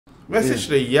Message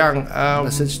to the young.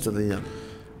 Message to the young.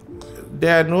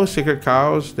 There are no sacred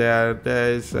cows. There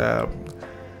is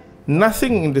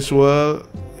nothing in this world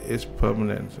is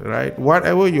permanent, right?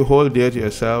 Whatever you hold dear to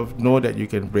yourself, know that you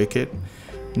can break it.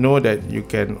 Know that you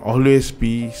can always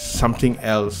be something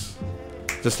else,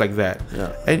 just like that.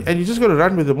 Yeah. And you just got to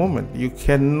run with the moment. You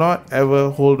cannot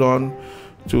ever hold on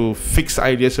to fixed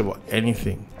ideas about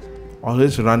anything.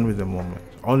 Always run with the moment.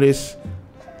 Always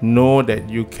know that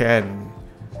you can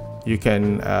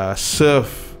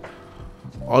serve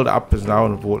all the ups and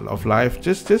downs of life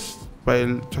just by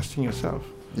trusting yourself.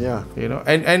 Yeah. You know,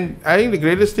 and I think the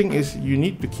greatest thing is you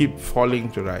need to keep falling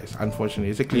to rise. Unfortunately,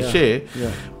 it's a cliche,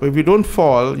 but if you don't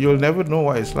fall, you'll never know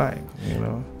what it's like. You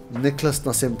know. Nicholas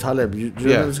Nassim Taleb, you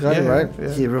know this guy, right?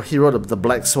 Yeah. He wrote The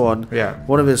Black Swan. Yeah.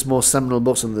 One of his most seminal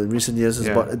books in the recent years is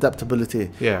about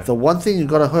adaptability. Yeah. The one thing you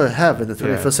gotta have in the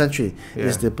 21st century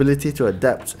is the ability to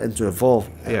adapt and to evolve.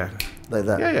 Yeah. Like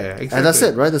that. Yeah, exactly. And that's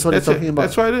it, right? That's what you're talking about.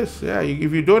 That's what it is. Yeah.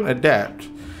 If you don't adapt,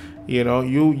 you know,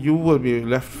 you will be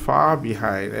left far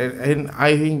behind. And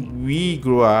I think we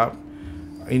grew up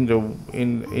in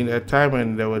a time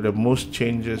when there were the most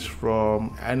changes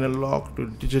from analog to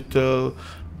digital,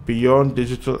 beyond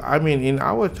digital. I mean, in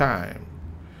our time,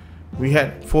 we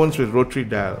had phones with rotary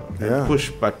dial and push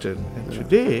button. And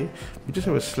today, we just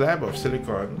have a slab of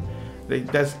silicon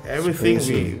that does everything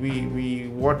we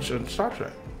watch on Star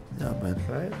Trek. Yeah, man.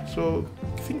 Right? So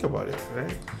think about it,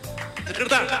 right?